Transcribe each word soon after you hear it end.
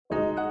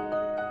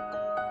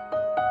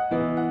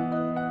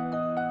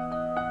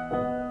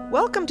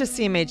Welcome to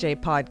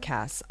CMAJ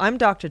Podcasts. I'm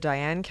Dr.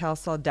 Diane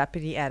Kelsall,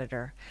 Deputy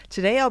Editor.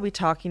 Today I'll be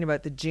talking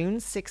about the June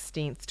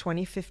 16th,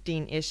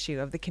 2015 issue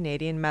of the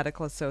Canadian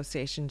Medical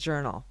Association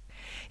Journal.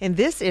 In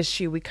this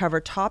issue, we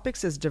cover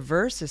topics as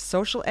diverse as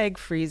social egg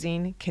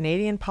freezing,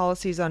 Canadian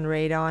policies on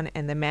radon,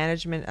 and the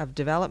management of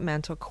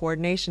developmental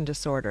coordination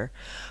disorder.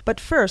 But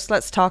first,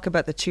 let's talk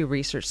about the two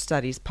research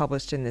studies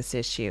published in this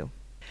issue.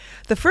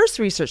 The first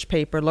research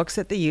paper looks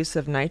at the use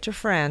of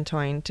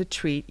nitrofurantoin to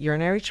treat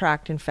urinary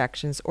tract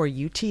infections, or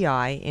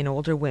UTI, in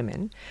older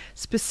women,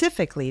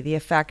 specifically the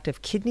effect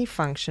of kidney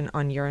function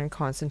on urine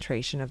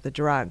concentration of the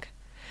drug.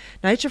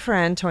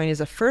 Nitrofurantoin is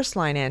a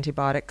first-line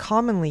antibiotic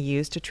commonly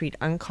used to treat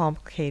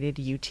uncomplicated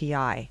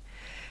UTI.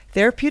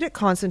 Therapeutic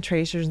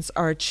concentrations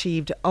are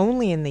achieved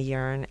only in the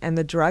urine, and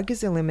the drug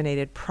is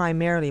eliminated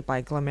primarily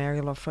by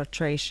glomerular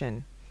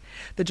filtration.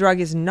 The drug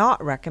is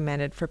not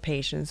recommended for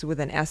patients with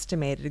an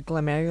estimated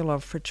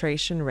glomerular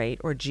filtration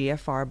rate, or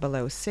GFR,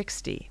 below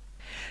 60.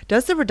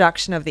 Does the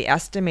reduction of the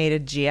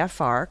estimated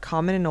GFR,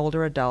 common in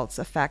older adults,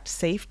 affect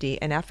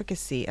safety and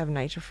efficacy of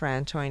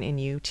nitrofurantoin in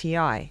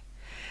UTI?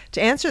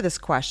 To answer this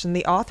question,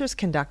 the authors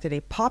conducted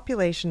a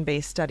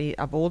population-based study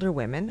of older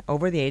women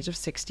over the age of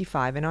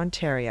 65 in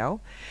Ontario,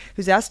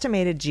 whose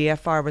estimated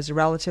GFR was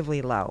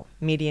relatively low,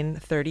 median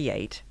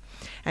 38,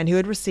 and who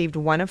had received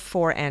one of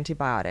four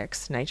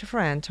antibiotics,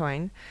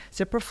 nitrofurantoin,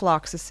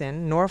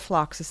 ciprofloxacin,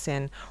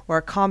 norfloxacin, or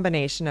a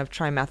combination of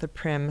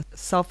trimethoprim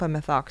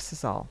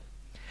sulfamethoxazole.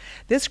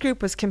 This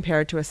group was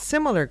compared to a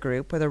similar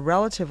group with a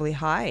relatively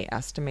high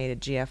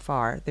estimated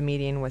GFR. The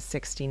median was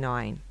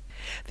 69.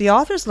 The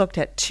authors looked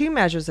at two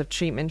measures of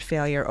treatment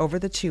failure over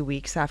the 2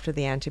 weeks after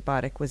the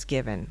antibiotic was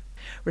given: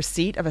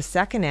 receipt of a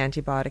second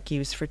antibiotic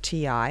used for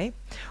TI,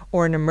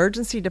 or an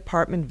emergency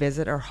department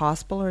visit or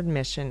hospital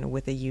admission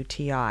with a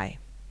UTI.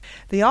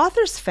 The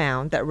authors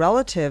found that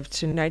relative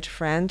to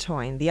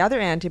nitrofurantoin, the other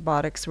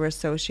antibiotics were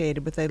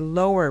associated with a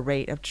lower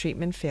rate of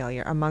treatment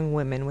failure among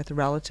women with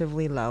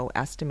relatively low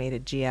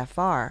estimated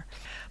GFR,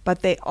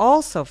 but they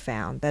also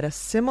found that a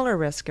similar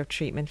risk of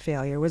treatment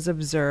failure was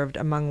observed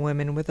among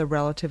women with a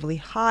relatively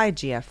high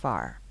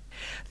GFR.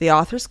 The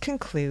authors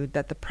conclude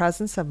that the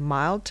presence of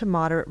mild to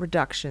moderate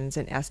reductions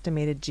in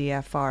estimated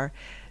GFR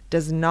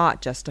does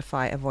not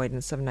justify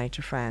avoidance of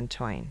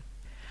nitrofurantoin.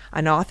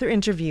 An author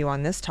interview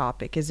on this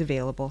topic is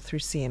available through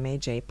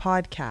CMAJ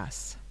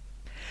Podcasts.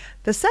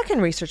 The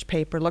second research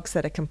paper looks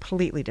at a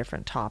completely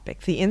different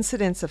topic: the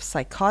incidence of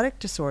psychotic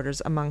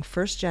disorders among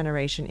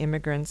first-generation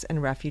immigrants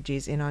and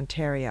refugees in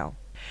Ontario.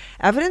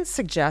 Evidence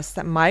suggests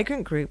that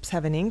migrant groups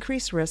have an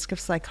increased risk of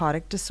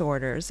psychotic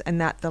disorders, and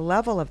that the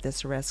level of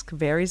this risk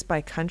varies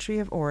by country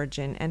of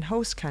origin and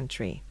host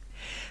country.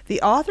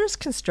 The authors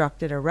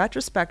constructed a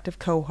retrospective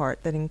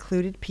cohort that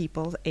included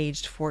people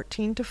aged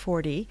 14 to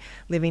 40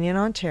 living in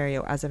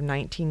Ontario as of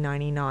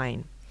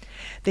 1999.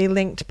 They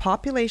linked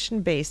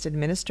population-based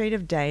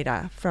administrative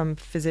data from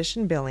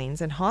physician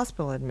billings and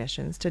hospital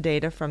admissions to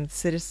data from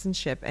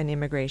Citizenship and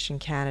Immigration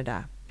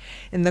Canada.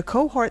 In the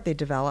cohort they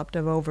developed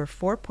of over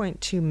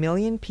 4.2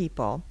 million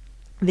people,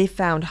 they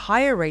found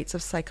higher rates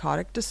of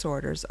psychotic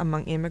disorders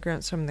among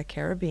immigrants from the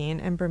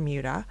Caribbean and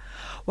Bermuda,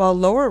 while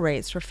lower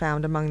rates were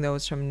found among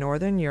those from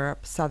Northern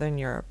Europe, Southern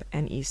Europe,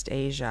 and East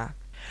Asia.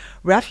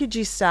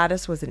 Refugee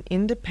status was an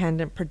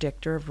independent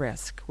predictor of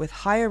risk, with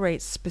higher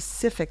rates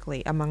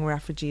specifically among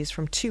refugees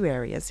from two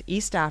areas,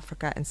 East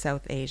Africa and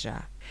South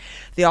Asia.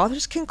 The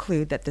authors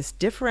conclude that this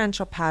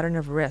differential pattern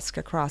of risk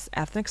across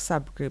ethnic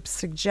subgroups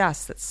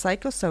suggests that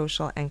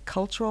psychosocial and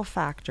cultural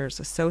factors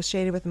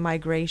associated with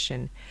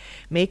migration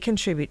may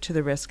contribute to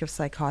the risk of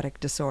psychotic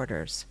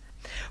disorders.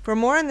 For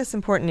more on this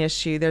important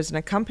issue, there's an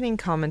accompanying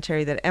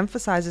commentary that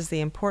emphasizes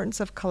the importance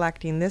of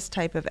collecting this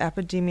type of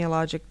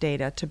epidemiologic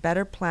data to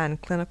better plan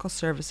clinical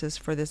services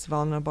for this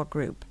vulnerable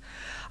group.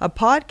 A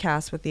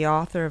podcast with the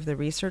author of the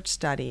research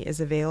study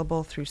is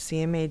available through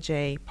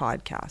CMAJ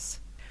Podcasts.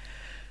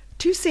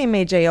 Two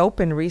CMAJ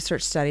Open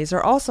research studies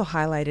are also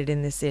highlighted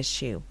in this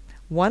issue.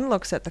 One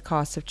looks at the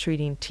cost of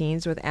treating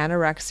teens with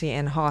anorexia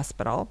in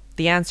hospital.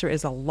 The answer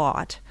is a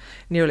lot,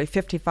 nearly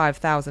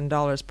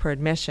 $55,000 per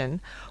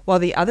admission, while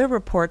the other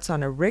reports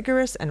on a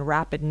rigorous and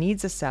rapid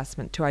needs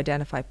assessment to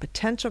identify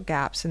potential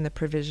gaps in the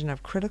provision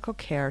of critical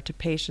care to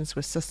patients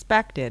with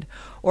suspected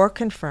or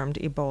confirmed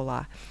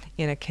Ebola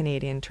in a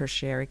Canadian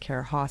tertiary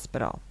care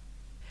hospital.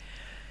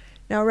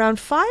 Now, around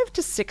 5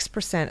 to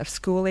 6% of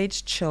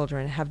school-aged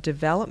children have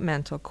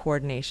developmental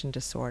coordination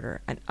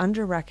disorder, an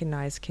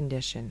under-recognized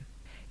condition.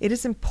 It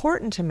is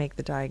important to make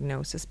the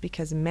diagnosis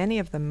because many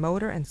of the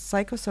motor and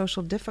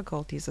psychosocial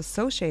difficulties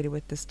associated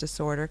with this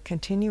disorder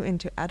continue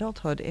into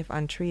adulthood if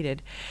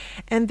untreated,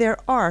 and there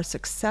are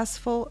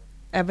successful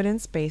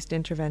evidence-based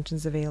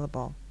interventions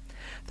available.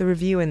 The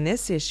review in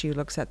this issue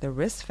looks at the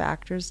risk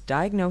factors,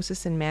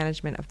 diagnosis, and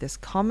management of this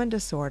common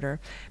disorder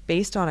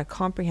based on a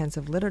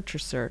comprehensive literature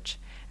search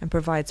and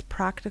provides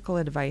practical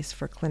advice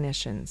for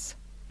clinicians.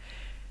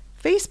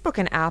 Facebook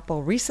and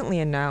Apple recently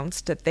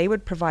announced that they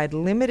would provide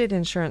limited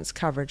insurance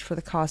coverage for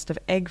the cost of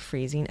egg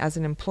freezing as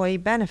an employee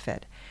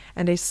benefit,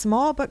 and a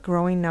small but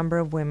growing number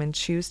of women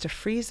choose to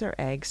freeze their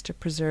eggs to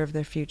preserve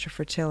their future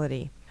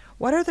fertility.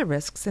 What are the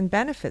risks and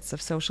benefits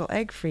of social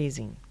egg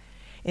freezing?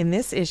 In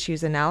this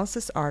issue's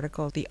analysis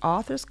article, the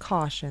authors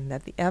caution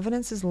that the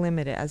evidence is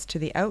limited as to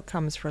the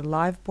outcomes for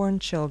live-born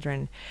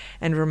children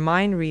and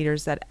remind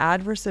readers that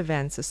adverse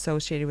events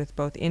associated with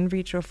both in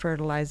vitro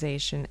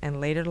fertilization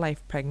and later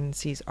life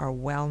pregnancies are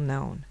well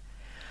known.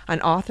 An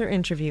author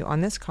interview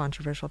on this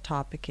controversial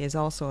topic is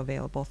also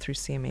available through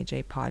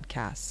CMAJ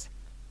Podcasts.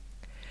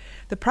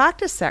 The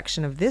practice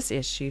section of this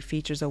issue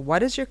features a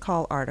What Is Your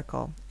Call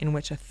article in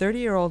which a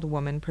 30-year-old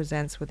woman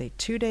presents with a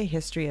 2-day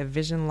history of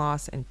vision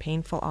loss and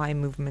painful eye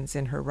movements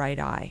in her right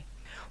eye.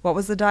 What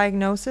was the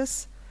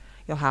diagnosis?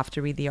 You'll have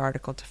to read the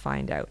article to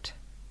find out.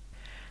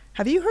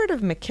 Have you heard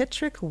of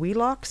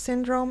McKittrick-Wheelock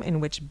syndrome, in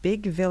which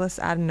big villus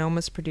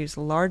adenomas produce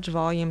large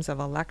volumes of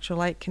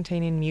electrolyte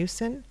containing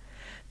mucin?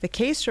 The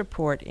case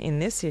report in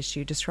this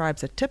issue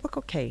describes a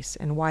typical case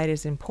and why it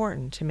is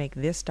important to make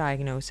this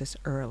diagnosis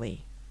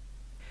early.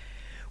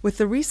 With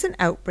the recent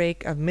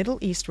outbreak of Middle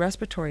East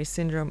Respiratory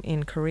Syndrome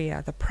in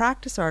Korea, the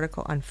practice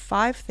article on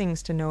 5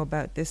 things to know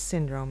about this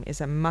syndrome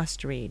is a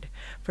must-read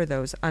for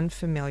those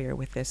unfamiliar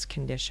with this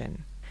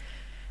condition.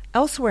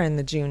 Elsewhere in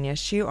the June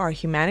issue are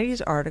humanities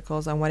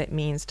articles on what it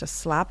means to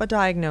slap a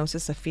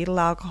diagnosis of fetal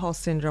alcohol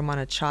syndrome on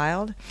a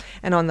child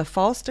and on the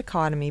false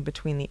dichotomy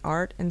between the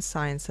art and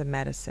science of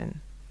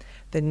medicine.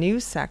 The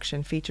news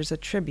section features a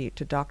tribute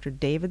to Dr.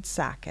 David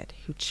Sackett,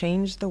 who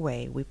changed the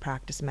way we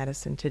practice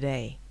medicine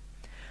today.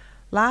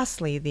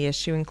 Lastly, the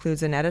issue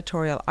includes an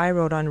editorial I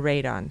wrote on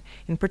radon,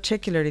 in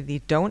particular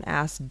the don't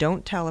ask,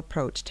 don't tell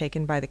approach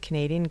taken by the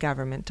Canadian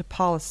government to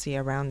policy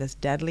around this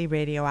deadly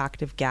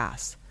radioactive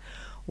gas.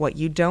 What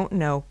you don't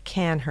know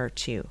can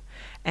hurt you,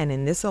 and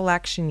in this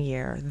election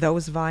year,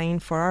 those vying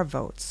for our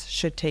votes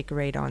should take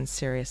radon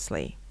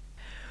seriously.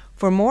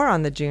 For more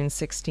on the June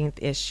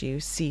 16th issue,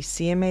 see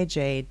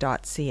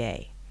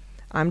cmaj.ca.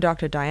 I'm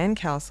Dr. Diane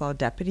Kelsall,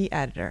 Deputy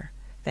Editor.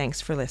 Thanks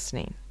for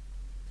listening.